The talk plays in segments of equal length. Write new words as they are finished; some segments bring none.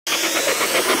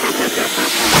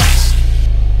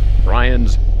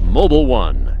Brian's Mobile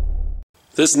One.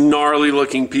 This gnarly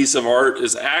looking piece of art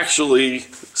is actually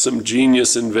some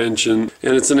genius invention,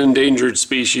 and it's an endangered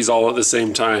species all at the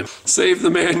same time. Save the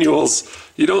manuals.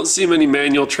 You don't see many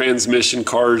manual transmission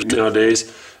cars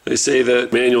nowadays. They say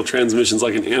that manual transmission is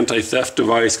like an anti-theft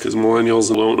device because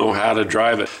millennials don't know how to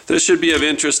drive it. This should be of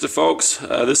interest to folks.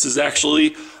 This is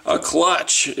actually a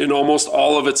clutch in almost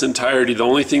all of its entirety. The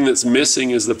only thing that's missing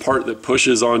is the part that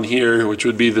pushes on here, which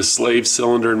would be the slave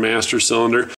cylinder and master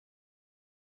cylinder.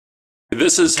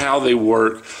 This is how they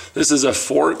work. This is a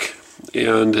fork,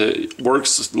 and it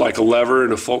works like a lever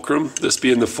and a fulcrum, this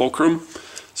being the fulcrum.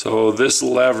 So this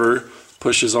lever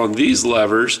pushes on these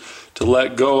levers to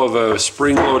let go of a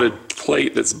spring-loaded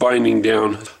plate that's binding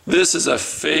down. This is a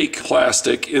fake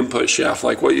plastic input shaft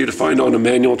like what you'd find on a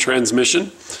manual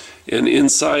transmission. And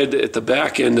inside at the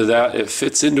back end of that, it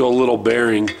fits into a little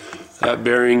bearing. That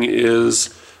bearing is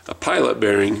a pilot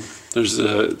bearing. There's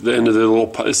the end of the little,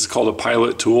 this is called a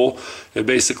pilot tool. It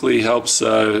basically helps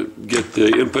get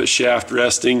the input shaft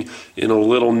resting in a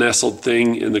little nestled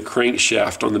thing in the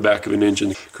crankshaft on the back of an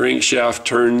engine. Crankshaft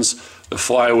turns the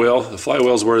flywheel. The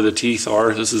flywheel is where the teeth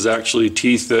are. This is actually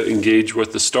teeth that engage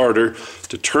with the starter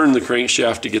to turn the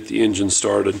crankshaft to get the engine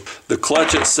started. The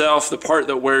clutch itself, the part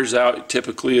that wears out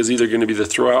typically is either going to be the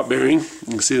throwout bearing. You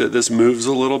can see that this moves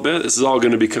a little bit. This is all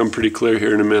going to become pretty clear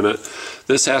here in a minute.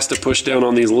 This has to push down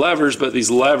on these levers, but these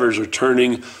levers are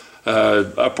turning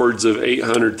upwards of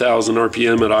 800,000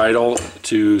 RPM at idle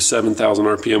to 7,000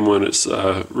 RPM when it's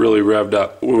really revved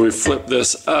up. When we flip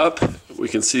this up, we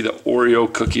can see the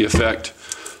Oreo cookie effect.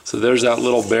 So there's that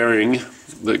little bearing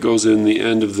that goes in the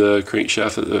end of the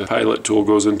crankshaft that the pilot tool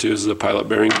goes into. This is the pilot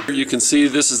bearing. You can see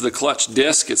this is the clutch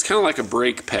disc. It's kind of like a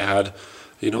brake pad,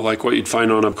 you know, like what you'd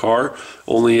find on a car,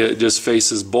 only it just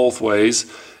faces both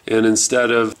ways. And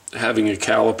instead of having a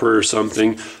caliper or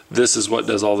something, this is what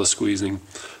does all the squeezing.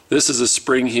 This is a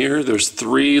spring here. There's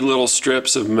 3 little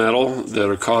strips of metal that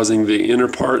are causing the inner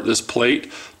part, this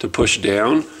plate, to push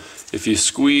down. If you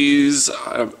squeeze,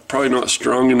 probably not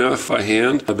strong enough by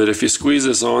hand, but if you squeeze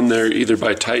this on there either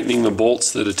by tightening the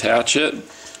bolts that attach it,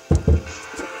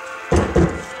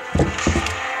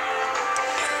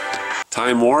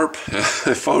 time warp,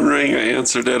 phone rang, I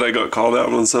answered it, I got called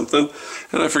out on something,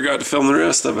 and I forgot to film the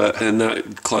rest of it, and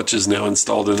that clutch is now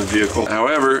installed in the vehicle.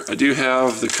 However, I do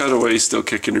have the cutaway still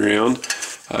kicking around.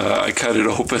 I cut it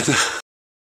open.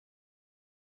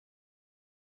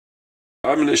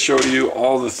 I'm going to show you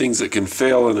all the things that can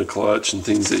fail in a clutch and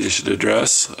things that you should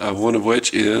address, one of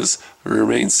which is a rear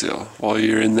mainsail. While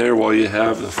you're in there, while you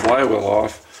have the flywheel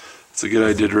off, it's a good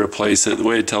idea to replace it. The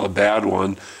way to tell a bad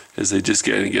one is they just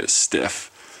get stiff.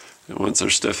 And once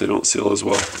they're stiff, they don't seal as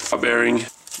well. Bearing,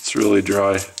 it's really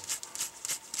dry. You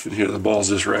can hear the balls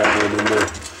just rattling in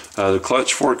there. The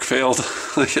clutch fork failed.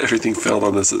 Everything failed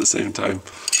on this at the same time.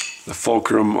 The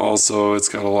fulcrum also, it's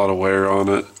got a lot of wear on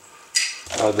it.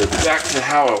 Back to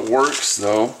how it works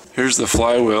though. Here's the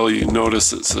flywheel. You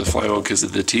notice it's the flywheel because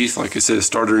of the teeth. Like I said, the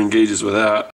starter engages with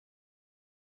that.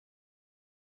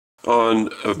 On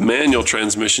a manual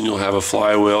transmission, you'll have a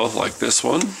flywheel like this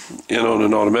one, and on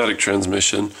an automatic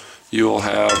transmission, you will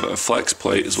have a flex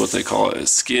plate, is what they call it.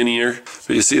 It's skinnier,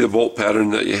 but you see the bolt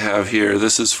pattern that you have here.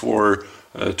 This is for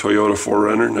a Toyota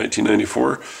 4Runner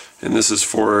 1994, and this is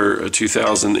for a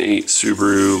 2008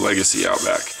 Subaru Legacy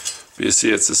Outback. But you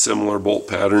see it's a similar bolt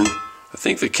pattern. I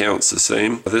think the count's the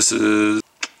same. This is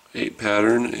 8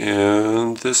 pattern,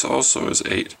 and this also is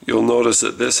 8. You'll notice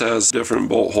that this has different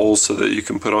bolt holes so that you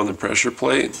can put on the pressure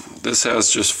plate. This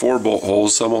has just 4 bolt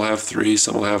holes. Some will have 3,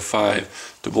 some will have 5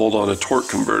 to bolt on a torque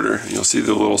converter. You'll see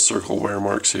the little circle wear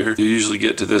marks here. You usually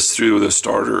get to this through the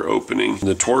starter opening.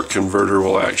 The torque converter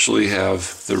will actually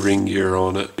have the ring gear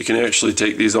on it. You can actually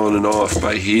take these on and off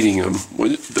by heating them.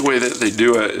 The way that they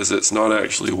do it is it's not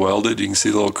actually welded. You can see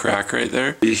the little crack right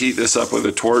there. You heat this up with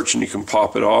a torch and you can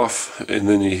pop it off, and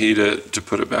then you heat it to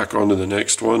put it back onto the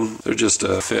next one. They're just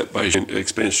a fit by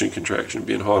expansion and contraction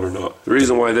being hot or not. The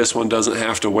reason why this one doesn't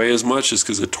have to weigh as much is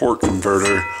because the torque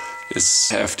converter is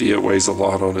hefty. It weighs a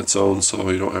lot on its own, so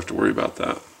you don't have to worry about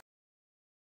that.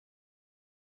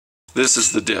 This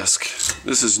is the disc.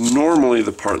 This is normally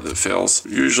the part that fails.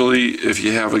 Usually if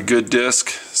you have a good disc,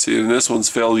 see, and this one's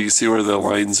failed, you see where the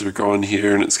lines are going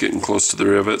here and it's getting close to the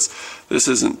rivets. This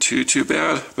isn't too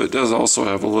bad, but it does also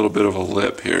have a little bit of a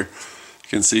lip here.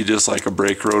 You can see just like a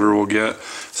brake rotor will get. It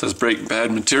says brake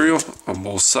pad material on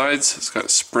both sides. It's got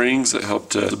springs that help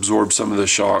to absorb some of the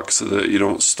shock so that you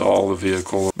don't stall the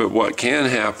vehicle. But what can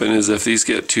happen is if these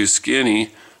get too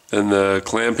skinny, then the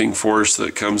clamping force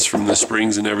that comes from the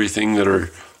springs and everything that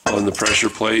are on the pressure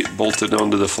plate bolted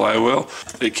onto the flywheel,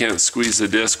 it can't squeeze the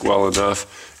disc well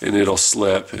enough and it'll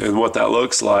slip. And what that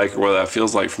looks like, or what that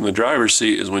feels like from the driver's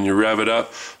seat, is when you rev it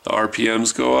up, the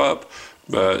RPMs go up,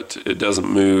 but it doesn't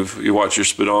move. You watch your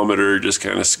speedometer just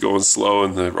kind of going slow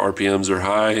and the RPMs are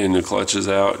high and the clutch is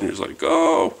out and you're just like,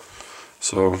 go.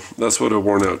 So that's what a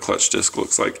worn out clutch disc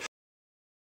looks like.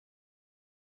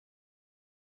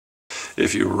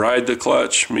 If you ride the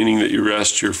clutch, meaning that you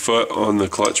rest your foot on the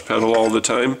clutch pedal all the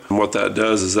time, and what that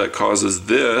does is that causes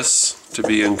this to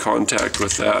be in contact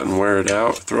with that and wear it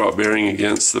out, throw out bearing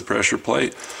against the pressure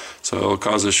plate. So it'll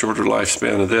cause a shorter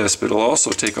lifespan of this, but it'll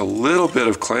also take a little bit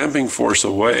of clamping force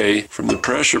away from the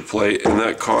pressure plate, and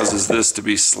that causes this to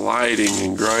be sliding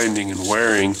and grinding and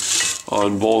wearing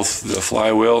on both the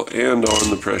flywheel and on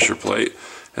the pressure plate.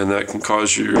 And that can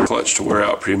cause your clutch to wear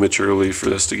out prematurely, for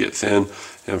this to get thin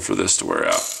and for this to wear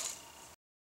out.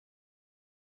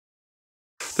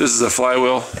 This is a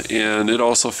flywheel and it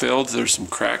also failed. There's some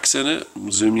cracks in it.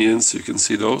 I'll zoom you in so you can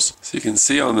see those. So you can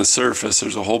see on the surface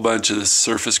there's a whole bunch of this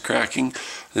surface cracking. And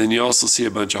then you also see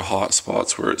a bunch of hot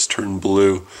spots where it's turned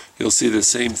blue. You'll see the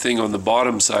same thing on the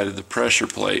bottom side of the pressure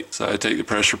plate. So I take the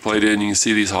pressure plate in, you can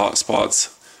see these hot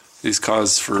spots. These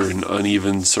cause for an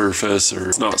uneven surface, or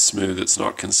it's not smooth, it's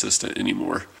not consistent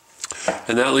anymore.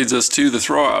 And that leads us to the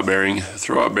throwout bearing. The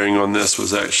throwout bearing on this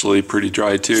was actually pretty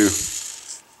dry too.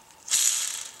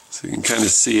 So you can kind of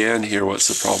see and hear what's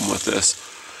the problem with this.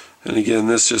 And again,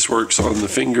 this just works on the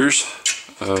fingers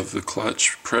of the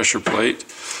clutch pressure plate.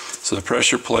 So the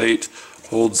pressure plate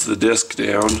holds the disc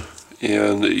down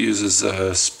and it uses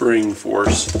a spring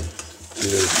force to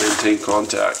maintain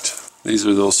contact. These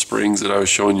are those springs that I was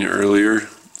showing you earlier.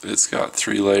 It's got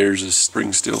 3 layers of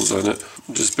spring steels on it.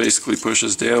 It just basically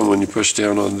pushes down. When you push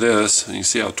down on this, and you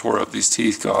see how tore up these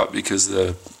teeth got because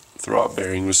the throwout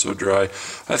bearing was so dry.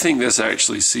 I think this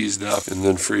actually seized up and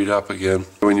then freed up again.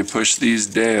 When you push these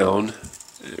down,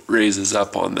 it raises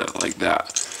up on that like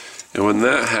that. And when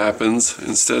that happens,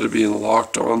 instead of being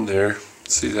locked on there,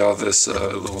 see how this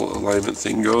little alignment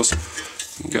thing goes?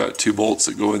 You got 2 bolts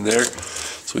that go in there.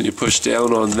 So when you push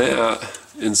down on that,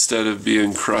 instead of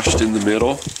being crushed in the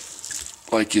middle,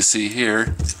 like you see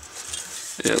here,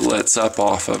 it lets up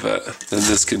off of it. Then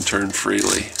this can turn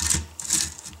freely.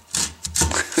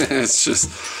 It's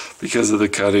just because of the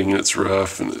cutting, it's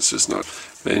rough and it's just not.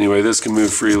 But anyway, this can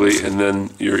move freely, and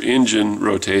then your engine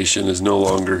rotation is no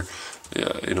longer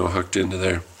hooked into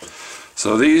there.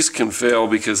 So these can fail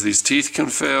because these teeth can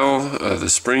fail, the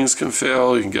springs can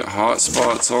fail, you can get hot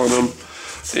spots on them.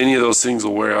 Any of those things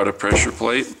will wear out a pressure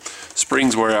plate.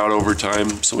 Springs wear out over time,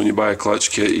 so when you buy a clutch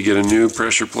kit, you get a new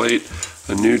pressure plate,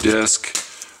 a new disc,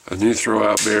 a new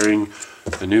throwout bearing,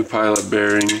 a new pilot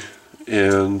bearing,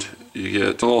 and you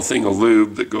get a little thing of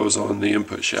lube that goes on the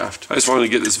input shaft. I just wanted to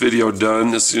get this video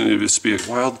done. This is going to just be a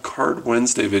Wild Card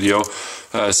Wednesday video.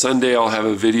 Sunday I'll have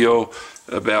a video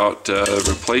about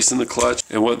replacing the clutch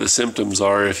and what the symptoms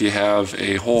are if you have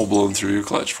a hole blown through your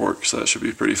clutch fork, so that should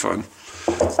be pretty fun.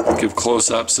 I'll give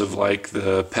close-ups of like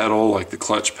the pedal, like the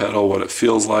clutch pedal, what it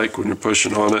feels like when you're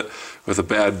pushing on it with a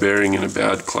bad bearing and a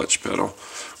bad clutch pedal.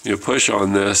 When you push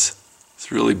on this,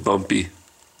 it's really bumpy. You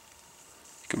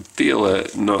can feel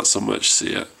it, not so much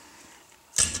see it.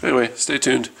 Anyway, stay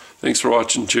tuned. Thanks for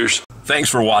watching. Cheers. Thanks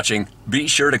for watching. Be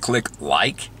sure to click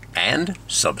like and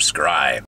subscribe.